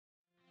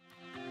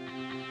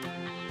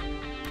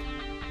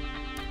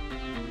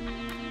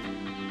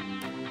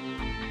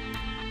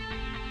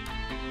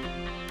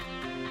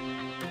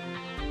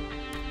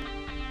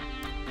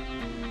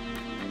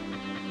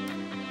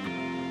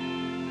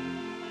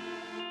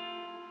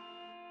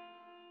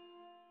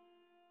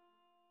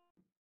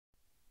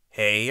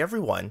Hey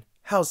everyone,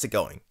 how's it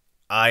going?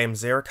 I am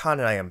Xeracon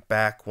and I am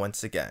back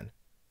once again.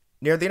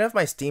 Near the end of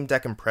my Steam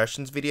Deck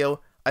impressions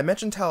video, I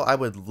mentioned how I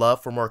would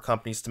love for more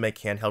companies to make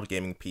handheld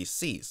gaming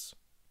PCs.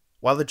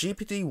 While the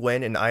GPT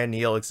Win and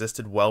iamxeracon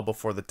existed well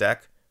before the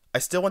deck, I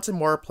still wanted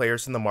more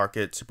players in the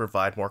market to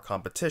provide more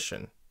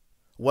competition.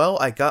 Well,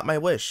 I got my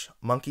wish,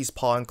 monkey's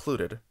paw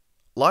included.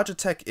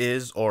 Logitech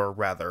is, or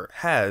rather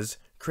has,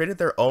 created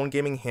their own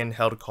gaming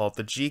handheld called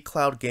the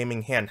Cloud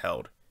Gaming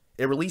Handheld.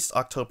 It released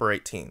October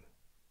 18.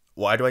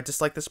 Why do I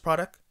dislike this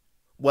product?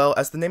 Well,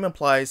 as the name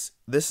implies,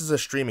 this is a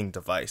streaming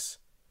device.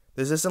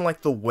 This isn't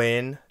like the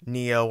Win,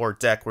 Neo, or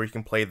Deck where you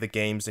can play the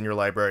games in your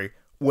library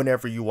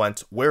whenever you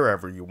want,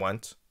 wherever you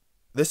want.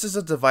 This is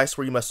a device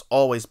where you must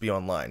always be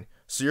online,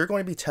 so you're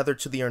going to be tethered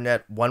to the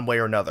internet one way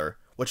or another,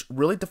 which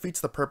really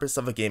defeats the purpose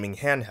of a gaming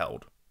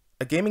handheld.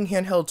 A gaming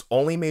handheld's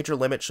only major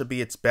limit should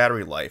be its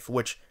battery life,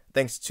 which,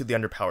 thanks to the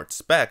underpowered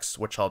specs,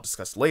 which I'll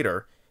discuss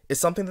later, is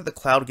something that the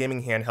cloud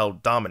gaming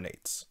handheld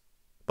dominates.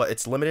 But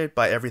it's limited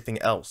by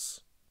everything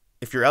else.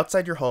 If you're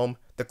outside your home,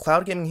 the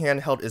cloud gaming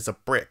handheld is a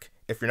brick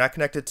if you're not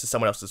connected to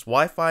someone else's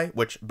Wi-Fi,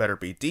 which better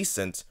be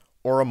decent,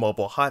 or a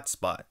mobile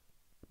hotspot.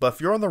 But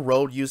if you're on the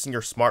road using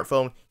your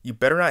smartphone, you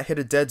better not hit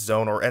a dead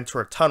zone or enter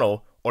a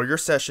tunnel, or your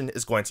session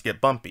is going to get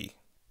bumpy.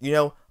 You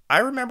know, I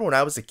remember when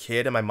I was a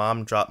kid and my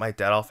mom dropped my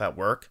dad off at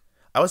work,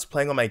 I was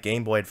playing on my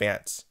Game Boy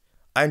Advance.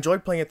 I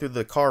enjoyed playing it through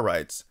the car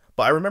rides,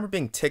 but I remember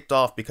being ticked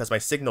off because my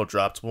signal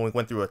dropped when we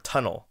went through a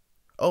tunnel.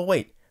 Oh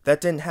wait,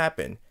 that didn't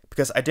happen,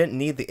 because I didn't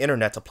need the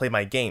internet to play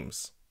my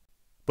games.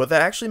 But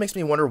that actually makes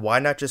me wonder why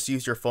not just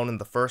use your phone in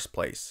the first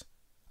place.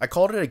 I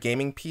called it a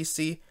gaming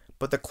PC,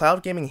 but the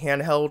cloud gaming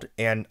handheld,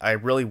 and I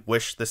really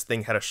wish this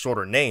thing had a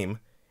shorter name,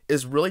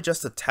 is really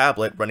just a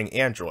tablet running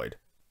Android.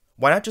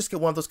 Why not just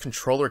get one of those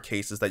controller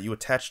cases that you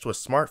attach to a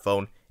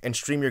smartphone and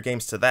stream your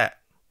games to that?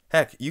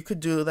 Heck, you could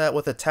do that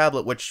with a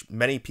tablet, which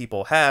many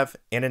people have,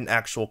 and an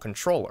actual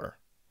controller.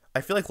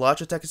 I feel like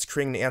Logitech is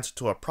creating an answer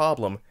to a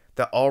problem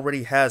that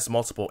already has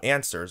multiple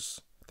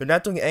answers. They're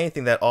not doing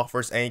anything that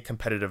offers any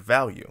competitive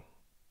value.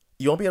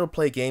 You won't be able to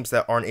play games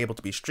that aren't able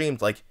to be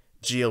streamed like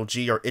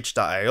GOG or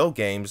itch.io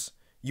games.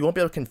 You won't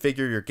be able to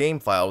configure your game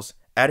files,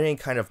 add any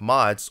kind of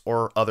mods,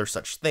 or other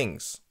such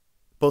things.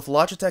 Both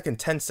Logitech and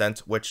Tencent,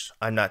 which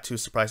I'm not too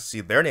surprised to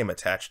see their name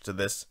attached to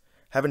this,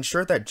 have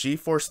ensured that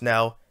GeForce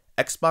Now,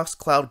 Xbox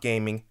Cloud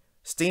Gaming,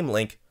 Steam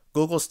Link,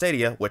 Google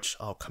Stadia, which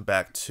I'll come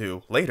back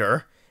to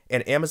later,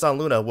 and Amazon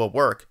Luna will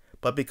work,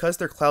 but because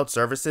they're cloud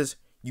services,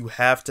 you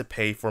have to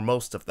pay for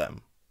most of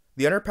them.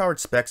 The underpowered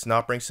specs and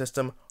operating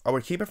system are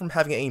what keep it from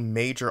having any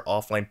major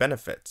offline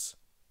benefits.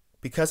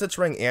 Because it's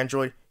running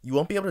Android, you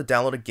won't be able to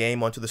download a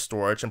game onto the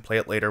storage and play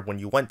it later when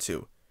you want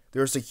to.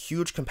 There is a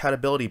huge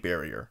compatibility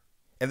barrier.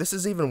 And this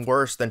is even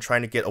worse than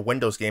trying to get a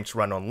Windows game to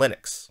run on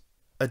Linux.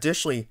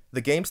 Additionally,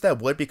 the games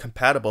that would be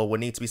compatible would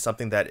need to be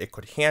something that it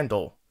could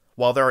handle.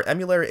 While there are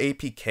emulator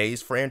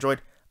APKs for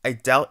Android, I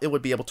doubt it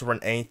would be able to run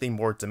anything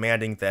more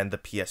demanding than the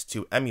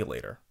PS2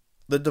 emulator.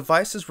 The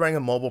device is running a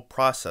mobile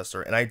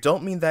processor, and I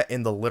don't mean that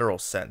in the literal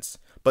sense,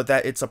 but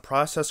that it's a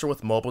processor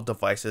with mobile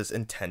devices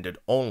intended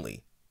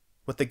only.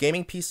 With the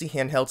gaming PC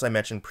handhelds I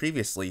mentioned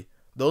previously,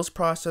 those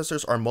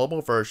processors are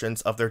mobile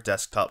versions of their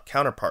desktop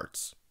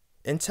counterparts.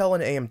 Intel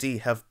and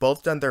AMD have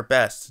both done their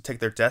best to take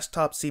their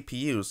desktop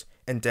CPUs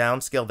and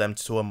downscale them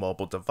to a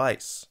mobile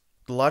device.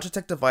 The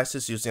Logitech device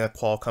is using a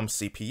Qualcomm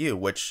CPU,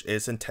 which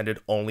is intended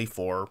only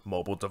for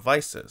mobile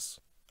devices.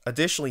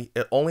 Additionally,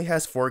 it only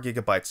has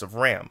 4GB of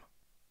RAM.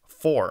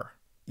 4.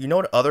 You know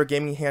what other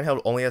gaming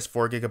handheld only has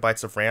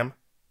 4GB of RAM?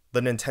 The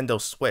Nintendo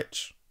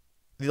Switch.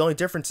 The only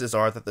differences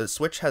are that the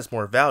Switch has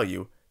more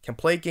value, can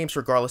play games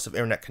regardless of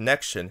internet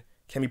connection,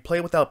 can be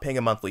played without paying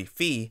a monthly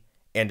fee,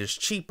 and is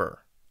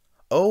cheaper.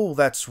 Oh,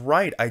 that's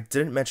right, I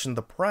didn't mention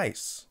the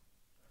price.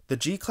 The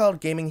G-Cloud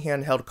Gaming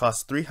Handheld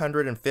costs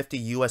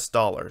 $350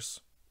 US.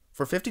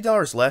 For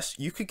 $50 less,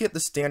 you could get the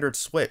standard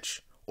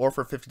Switch, or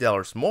for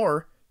 $50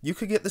 more, you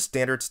could get the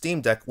standard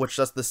Steam Deck, which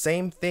does the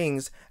same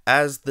things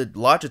as the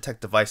Logitech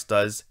device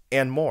does,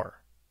 and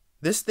more.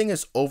 This thing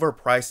is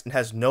overpriced and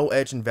has no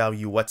edge in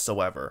value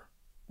whatsoever.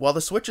 While the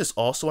Switch is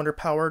also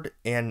underpowered,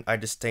 and I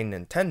disdain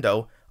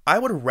Nintendo, I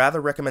would rather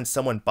recommend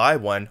someone buy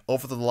one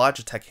over the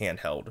Logitech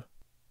handheld.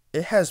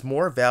 It has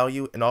more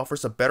value and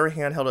offers a better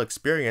handheld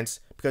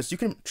experience because you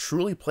can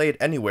truly play it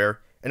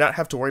anywhere and not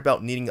have to worry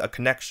about needing a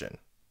connection.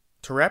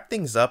 To wrap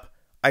things up,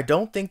 I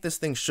don't think this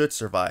thing should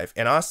survive,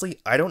 and honestly,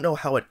 I don't know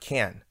how it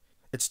can.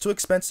 It's too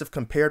expensive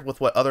compared with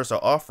what others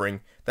are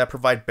offering that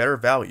provide better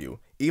value,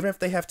 even if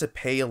they have to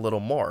pay a little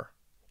more.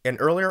 And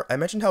earlier, I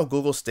mentioned how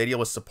Google Stadia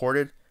was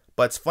supported,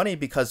 but it's funny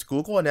because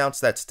Google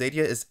announced that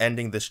Stadia is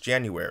ending this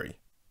January.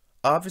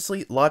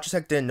 Obviously,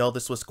 Logitech didn't know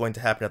this was going to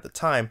happen at the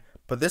time,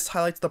 but this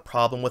highlights the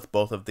problem with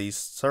both of these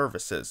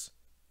services.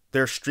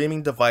 They're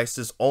streaming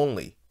devices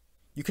only.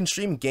 You can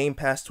stream Game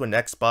Pass to an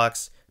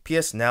Xbox,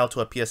 PS Now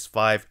to a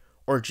PS5,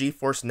 or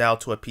GeForce Now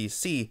to a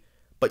PC,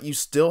 but you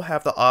still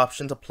have the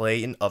option to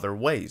play in other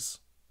ways.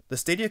 The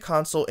Stadia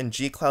console and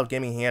G-Cloud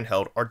Gaming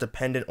Handheld are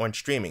dependent on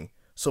streaming,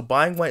 so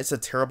buying one is a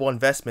terrible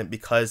investment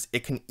because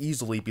it can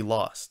easily be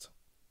lost.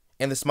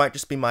 And this might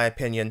just be my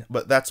opinion,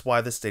 but that's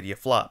why the Stadia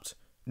flopped.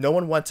 No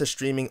one wants a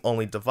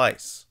streaming-only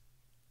device.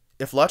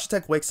 If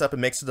Logitech wakes up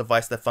and makes a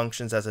device that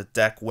functions as a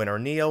Deck, Win, or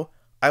Neo,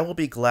 I will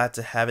be glad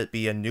to have it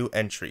be a new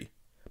entry,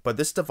 but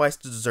this device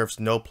deserves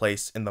no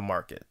place in the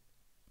market.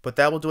 But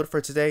that will do it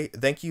for today.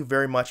 Thank you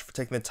very much for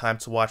taking the time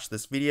to watch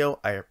this video.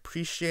 I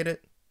appreciate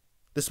it.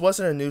 This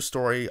wasn't a news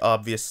story,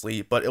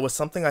 obviously, but it was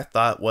something I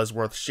thought was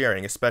worth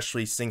sharing,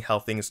 especially seeing how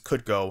things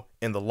could go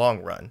in the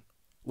long run.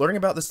 Learning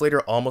about this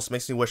later almost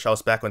makes me wish I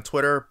was back on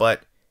Twitter,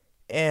 but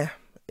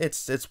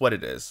it's what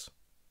it is.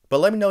 But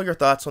let me know your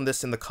thoughts on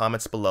this in the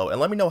comments below, and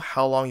let me know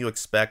how long you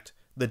expect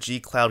the G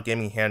Cloud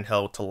Gaming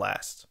Handheld to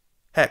last.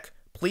 Heck,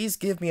 please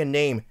give me a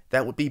name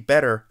that would be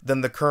better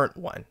than the current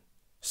one.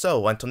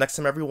 So, until next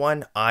time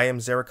everyone, I am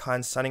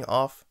xeracon signing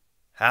off.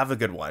 Have a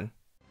good one.